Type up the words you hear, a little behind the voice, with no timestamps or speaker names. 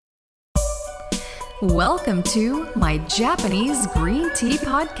Welcome to My Japanese Green Tea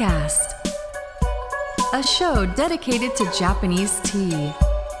Podcast, a show dedicated to Japanese tea.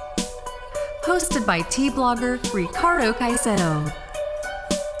 Hosted by tea blogger Ricardo Caicedo.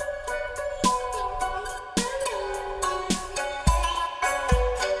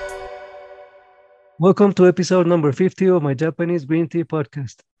 Welcome to episode number 50 of My Japanese Green Tea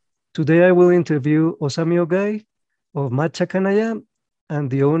Podcast. Today I will interview Osami Ogai of Matcha Kanaya and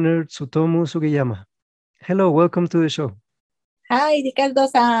the owner Tsutomu Sugiyama. Hello, welcome to the show. Hi,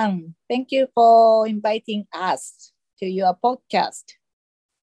 Ricardo-san. Thank you for inviting us to your podcast.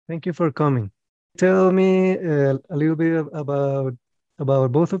 Thank you for coming. Tell me a little bit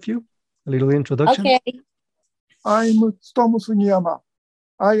about both of you, a little introduction. Okay. I'm Tsutomu Sugiyama.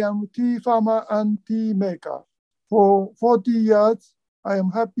 I am tea farmer and tea maker. For 40 years, I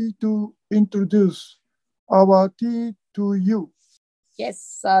am happy to introduce our tea to you.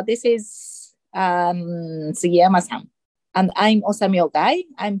 Yes, this is Sugiyama-san. And I'm Osami Ogai.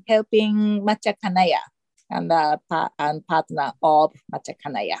 I'm helping Matcha Kanaya and partner of Matcha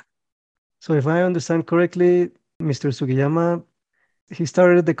Kanaya. So if I understand correctly, Mr. Sugiyama, he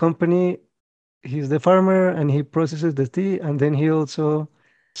started the company, he's the farmer and he processes the tea and then he also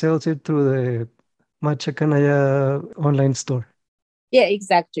sells it through the Matcha Kanaya online store. Yeah,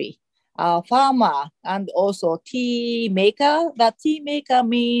 exactly. Farmer and also tea maker. The tea maker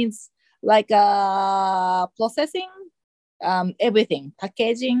means like processing everything,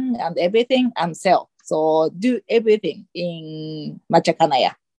 packaging and everything and sell. So do everything in Matcha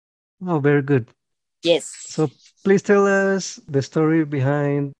Kanaya. Oh, very good. Yes. So please tell us the story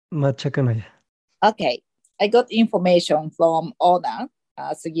behind Matcha Kanaya. Okay. I got information from owner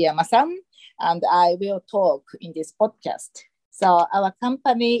Sugiyama-san, and I will talk in this podcast. So our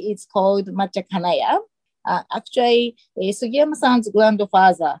company is called Matcha Kanaya. Actually, Sugiyama-san's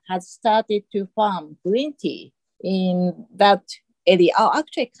grandfather has started to farm green tea in that area.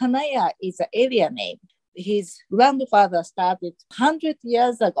 Actually, Kanaya is an area name. His grandfather started 100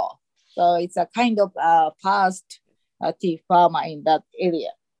 years ago. So it's a kind of past tea farmer in that area.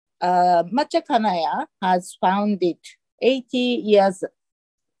 Matcha Kanaya has founded 80 years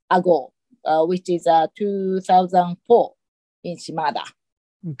ago, which is 2004 in Shimada.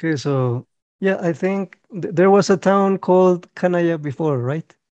 Okay, so yeah, I think there was a town called Kanaya before,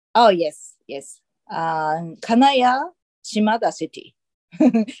 right? Oh, yes. Kanaya, Shimada City.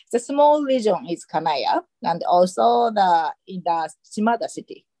 The small region is Kanaya, and also in the Shimada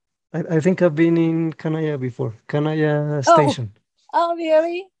City. I think I've been in Kanaya before, Kanaya Station. Oh,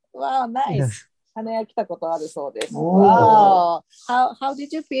 really? Wow, nice. Yes. Kanaya 来たことあるそうです。Oh. Wow. How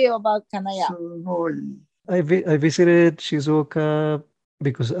did you feel about Kanaya? すごい。I visited Shizuoka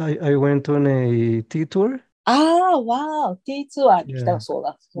because I went on a tea tour. Wow. Tea tour に来たそう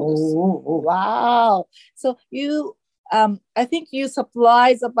だ。そうです。Wow. So you, I think you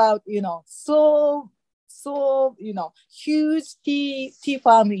surprised about, so huge tea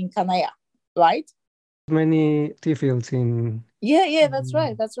farm in Kanaya, right? Many tea fields in... Yeah, that's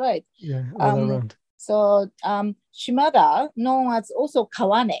right. Yeah, all around. So Shimada, known as also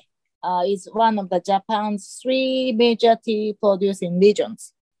Kawane, is one of the Japan's 3 major tea producing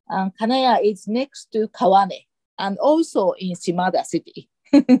regions. Kanaya is next to Kawane and also in Shimada City.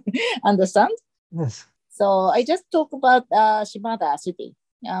 Understand? Yes. So I just talk about Shimada City.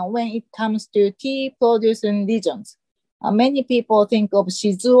 When it comes to tea producing regions, many people think of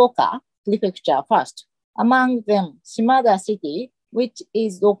Shizuoka Prefecture first. Among them, Shimada City, which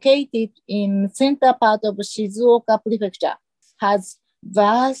is located in center part of Shizuoka Prefecture, has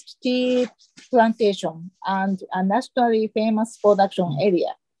vast tea plantation and a nationally famous production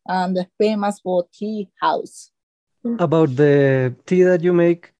area and famous for tea house. About the tea that you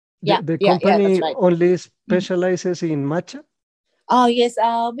make, the company that's right. only specializes in matcha? Oh, yes,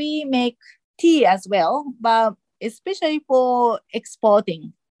 we make tea as well, but especially for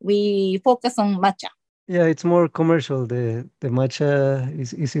exporting, we focus on matcha. Yeah, it's more commercial. The matcha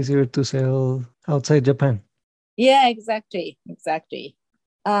is easier to sell outside Japan. Yeah, exactly.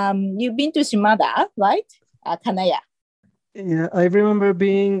 You've been to Shimada, right? Kanaya. Yeah, I remember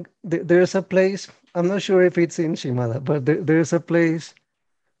there's a place, I'm not sure if it's in Shimada, but there's a place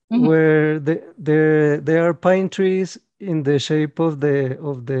where there are pine trees in the shape of the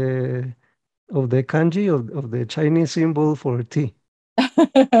kanji of the Chinese symbol for tea.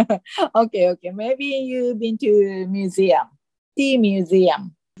 Okay. Maybe you've been to tea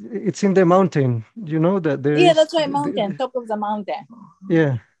museum. It's in the mountain, that there's... Yeah, that's right, mountain, top of the mountain.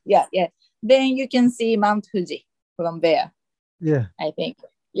 Yeah. Then you can see Mount Fuji from there. Yeah. I think.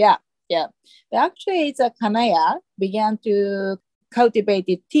 Yeah. Actually, it's a Kanaya began to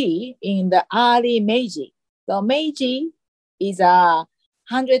cultivated tea in the early Meiji. So Meiji is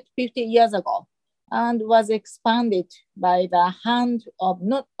 150 years ago and was expanded by the hand of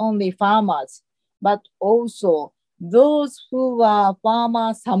not only farmers, but also those who were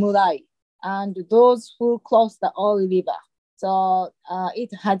farmer samurai and those who crossed the Oi River. So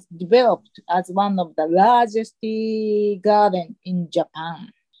it has developed as one of the largest tea gardens in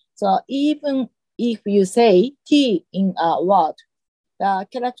Japan. So even if you say tea in a word, the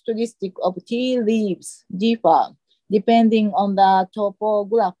characteristic of tea leaves differ depending on the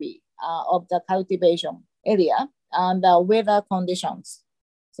topography of the cultivation area and the weather conditions.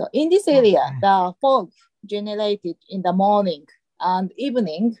 So in this area, the fog generated in the morning and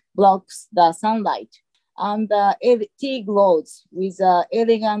evening blocks the sunlight, and the tea glows with an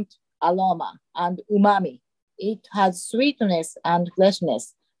elegant aroma and umami. It has sweetness and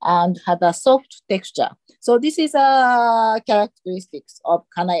freshness and has a soft texture. So this is a characteristics of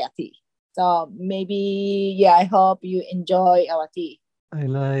Kanaya tea. So maybe, I hope you enjoy our tea. I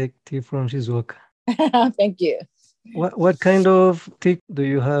like tea from Shizuoka. Thank you. What kind of tea do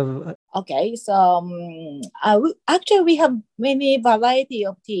you have? Okay, so actually we have many variety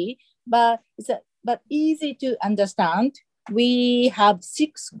of tea, but but easy to understand. We have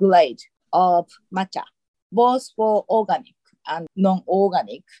 6 grades of matcha, both for organic and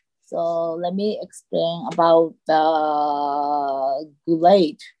non-organic. So let me explain about the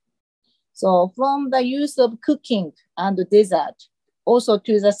grade. So from the use of cooking and dessert, also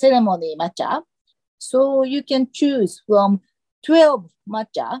to the ceremony matcha. So you can choose from 12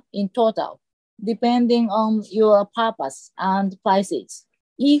 matcha in total, depending on your purpose and prices.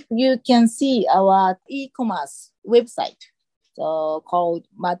 If you can see our e-commerce website, so called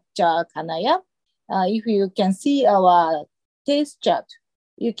Matcha Kanaya, if you can see our taste chart,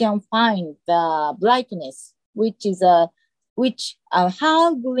 you can find the brightness, which is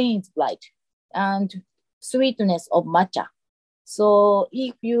how green is bright, and sweetness of matcha. So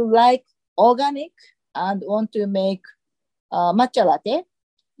if you like organic and want to make matcha latte,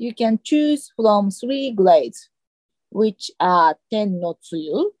 you can choose from 3 grades, which are Ten no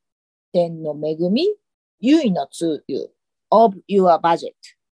Tsuyu, Ten no Megumi, Yui no Tsuyu, of your budget.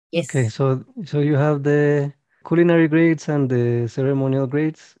 Yes. Okay, so you have the culinary grades and the ceremonial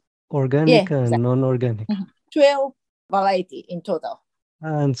grades, organic and exactly. non-organic. 12 variety in total.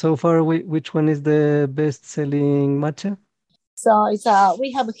 And so far, which one is the best-selling matcha? So it's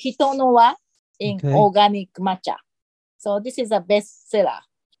we have Hitonowa in organic matcha. So this is a best seller.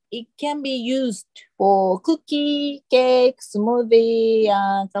 It can be used for cookie, cake, smoothie,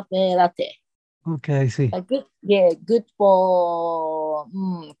 and cafe latte. Okay, I see. Good for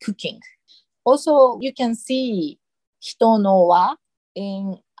cooking. Also, you can see Hitonowa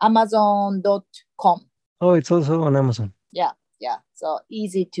in Amazon.com. Oh, it's also on Amazon. Yeah. So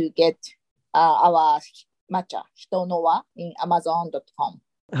easy to get our matcha, Hitonowa, in Amazon.com.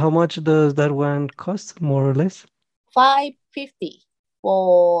 How much does that one cost, more or less? $5.50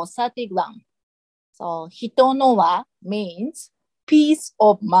 for 30 grams. So Hitonowa means peace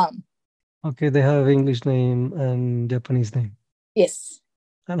of man. Okay, they have English name and Japanese name. Yes.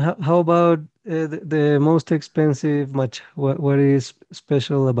 And how about the most expensive matcha? What is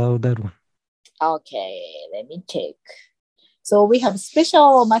special about that one? Okay, let me check. So we have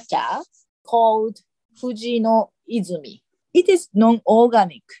special matcha called Fuji no Izumi. It is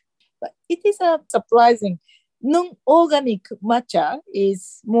non-organic, but it is surprising. Non-organic matcha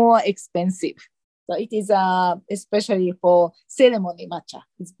is more expensive. So it is especially for ceremony matcha.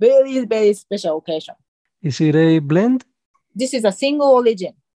 It's very, very special occasion. Is it a blend? This is a single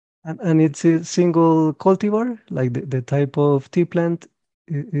origin. And it's a single cultivar, like the type of tea plant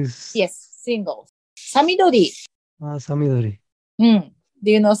is? Yes, single. Samidori. Samidori. Do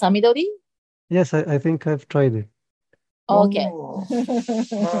you know Samidori? Yes, I think I've tried it. Okay. Oh.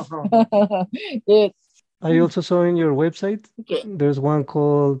 Good. I also saw in your website, there's one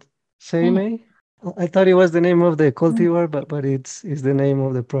called Seimei. I thought it was the name of the cultivar, but it's the name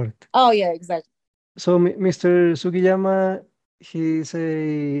of the product. Oh, yeah, exactly. So Mr. Sugiyama, he's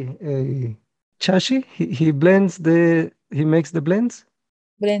a chashi. He makes the blends?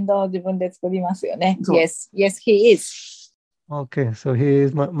 ブレンドを自分で作りますよね。Yes, he is. Okay, so he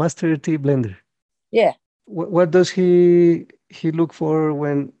is master tea blender. Yeah. What does he look for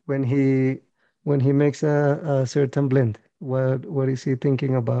when he makes a certain blend? What is he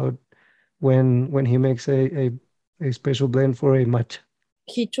thinking about when he makes a special blend for a matcha?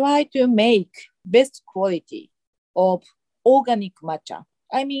 He tried to make best quality of organic matcha.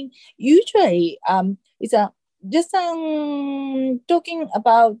 I mean, usually it's just talking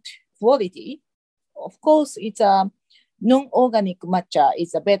about quality. Of course, it's non-organic matcha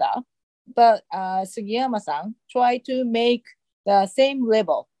is better. But Sugiyama-san tried to make the same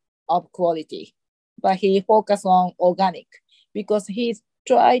level of quality, but he focused on organic because he's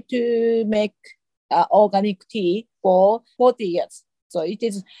tried to make organic tea for 40 years. So it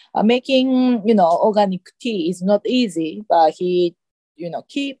is making, organic tea is not easy, but he,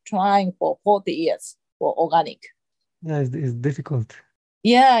 keep trying for 40 years for organic. Yeah, it's difficult.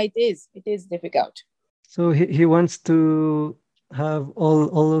 Yeah, it is. It is difficult. So he wants to have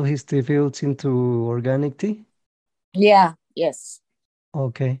all of his tea fields into organic tea? Yeah, yes.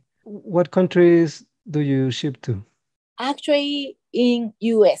 Okay. What countries do you ship to? Actually, in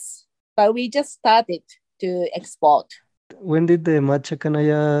US, but we just started to export. When did the Matcha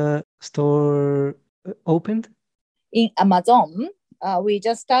Kanaya store opened? In Amazon, we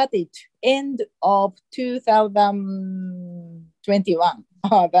just started end of 2021,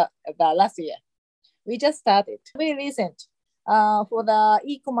 the last year. We just started. Very recent. For the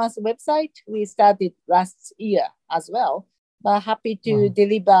e-commerce website, we started last year as well. But happy to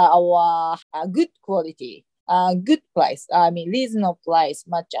deliver our good quality, good price, reasonable price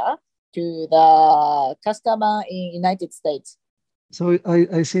matcha to the customer in United States. So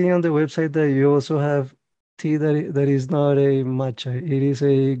I see on the website that you also have tea that is not a matcha. It is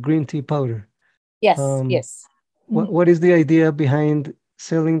a green tea powder. Yes, yes. What is the idea behind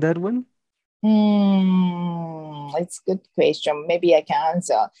selling that one? It's a good question. Maybe I can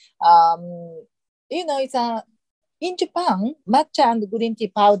answer. It's in Japan, matcha and green tea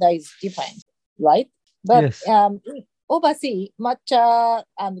powder is different, right? But Yes. Overseas, matcha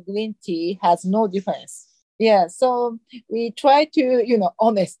and green tea has no difference. Yeah, so we try to,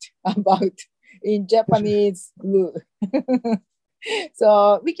 honest about in Japanese rule.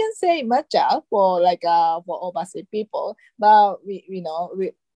 So we can say matcha for for overseas people, but we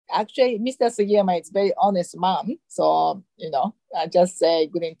actually Mr. Sugiyama is very honest man. So I just say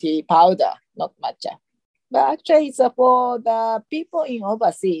green tea powder, not matcha. But actually, it's for the people in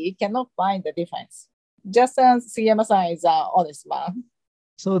overseas cannot find the difference. Just as Sugiyama-san is an honest man.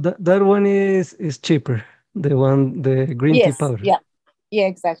 So that one is cheaper. The green tea Yes, powder. yeah,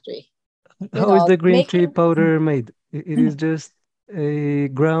 exactly. How is the green tea making- powder made? It is just a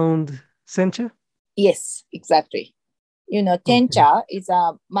ground sencha? Yes, exactly. Tencha is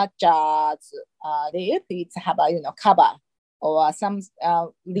a matcha's leaf. It's have a cover or some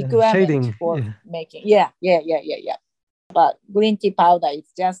requirement shading, for yeah. making. Yeah. But green tea powder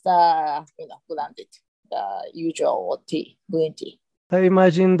is just grounded, the usual tea, green tea. I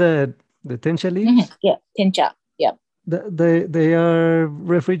imagine that the tencha leaves, Yeah, tencha. Yeah. they are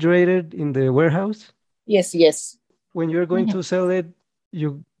refrigerated in the warehouse. Yes. When you're going to sell it,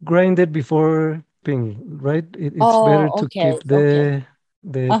 you grind it before ping, right? It's better to okay, keep the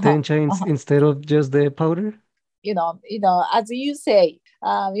tencha instead of just the powder. As you say,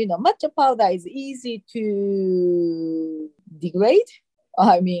 matcha powder is easy to degrade.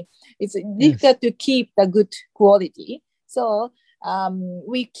 It's difficult to keep the good quality. So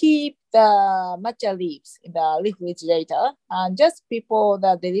we keep the matcha leaves in the refrigerator, and just before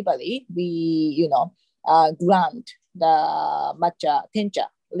the delivery, we grind the matcha tencha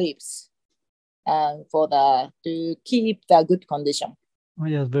leaves, and to keep the good condition. Oh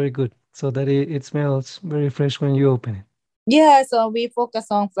yes, very good. So that it smells very fresh when you open it. Yeah, so we focus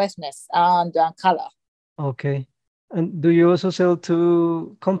on freshness and color. Okay. And do you also sell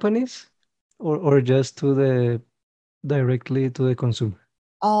to companies or just directly to the consumer?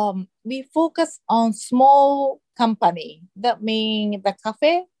 We focus on small company. That means the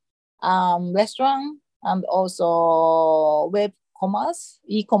cafe, restaurant, and also web commerce,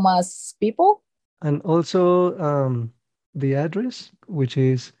 e-commerce people. And also the address, which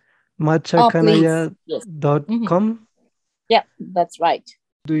is Please. Yes. matchakanaya.com. Yeah, that's right.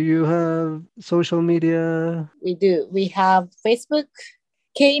 Do you have social media? We do. We have Facebook,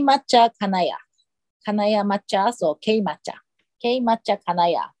 K Matcha Kanaya. Kanaya Matcha, so K Matcha. K Matcha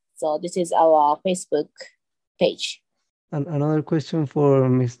Kanaya. So this is our Facebook page. And another question for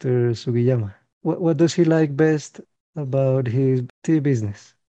Mr. Sugiyama. What does he like best about his tea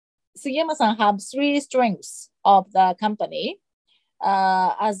business? Sugiyama-san have three strengths of the company.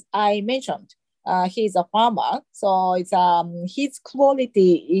 As I mentioned, he's a farmer, so it's his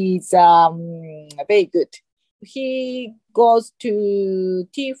quality is very good. He goes to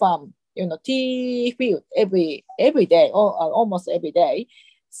tea farm, tea field every day, or almost every day.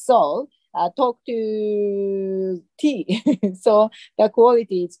 So talk to tea. So the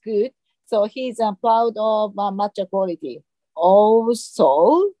quality is good. So he's proud of matcha quality.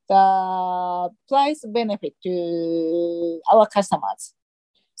 Also, the price benefit to our customers.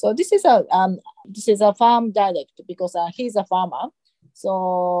 So this is a farm direct because he's a farmer.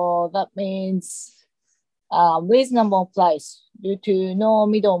 So that means reasonable price due to no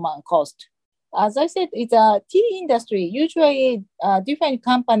middleman cost. As I said, it's a tea industry. Usually, different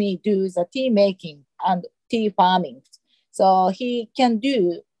company do the tea making and tea farming. So he can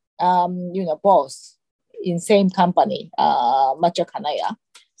do, both in same company, Matcha Kanaya.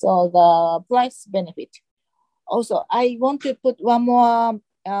 So the price benefit. Also, I want to put one more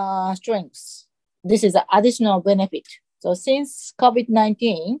strength. This is an additional benefit. So since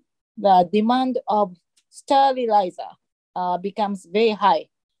COVID-19, the demand of sterilizer becomes very high.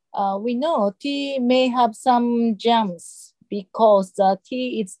 We know tea may have some germs because the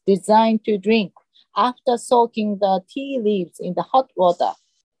tea is designed to drink after soaking the tea leaves in the hot water.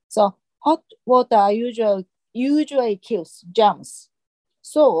 So hot water usually kills germs.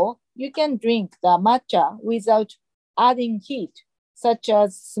 So you can drink the matcha without adding heat, such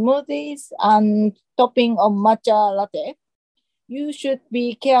as smoothies and topping of matcha latte. You should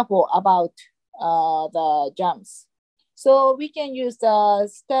be careful about the germs. So we can use the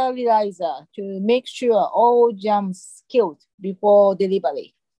sterilizer to make sure all germs killed before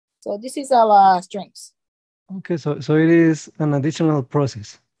delivery. So this is our strength. Okay, so it is an additional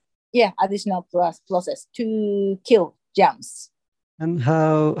process. Yeah, additional process to kill germs. And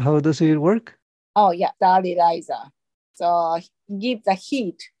how does it work? Oh yeah, sterilizer. So give the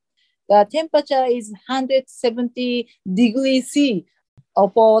heat. The temperature is 170 degrees C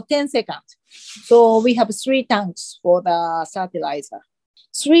for 10 seconds. So we have 3 tanks for the fertilizer.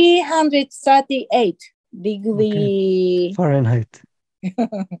 338 degree Fahrenheit.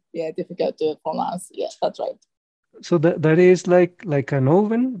 Yeah, difficult to pronounce. Yeah, that's right. So that is like an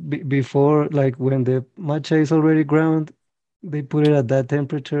oven before, like when the matcha is already ground, they put it at that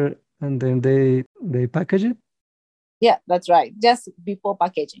temperature and then they package it. Yeah, that's right. Just before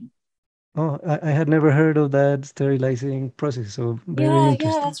packaging. Oh, I had never heard of that sterilizing process. So very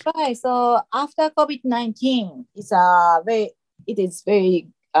interesting. Yeah, that's right. So after COVID-19, it is very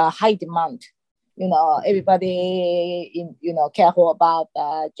high demand. Everybody careful about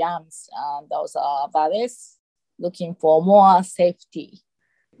germs and those viruses, looking for more safety.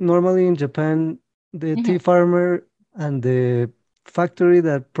 Normally in Japan, the tea farmer and the factory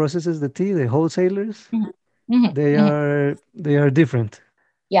that processes the tea, the wholesalers, they are different.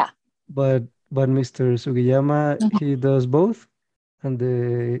 Yeah. But Mr. Sugiyama, he does both, and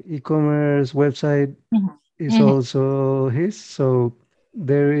the e-commerce website is also his, so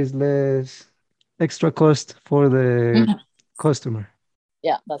there is less extra cost for the customer.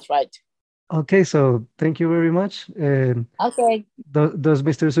 Yeah, that's right. Okay, so thank you very much. Okay. Does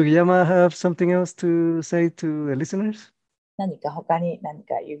Mr. Sugiyama have something else to say to the listeners? 何か他に何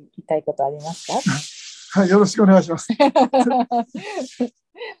か言いたいことありますか？はい、よろしくお願いします。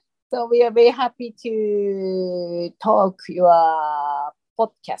So we are very happy to talk your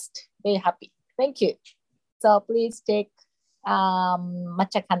podcast. Very happy. Thank you. So please check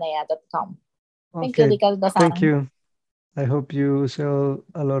matchakanaya.com. Thank you, Ricardo-san. Thank you. I hope you sell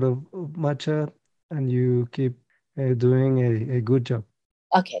a lot of matcha and you keep doing a good job.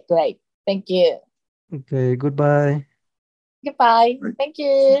 Okay, great. Thank you. Okay, goodbye. Goodbye. Thank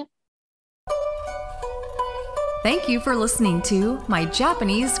you. Thank you for listening to My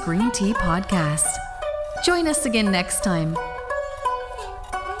Japanese Green Tea Podcast. Join us again next time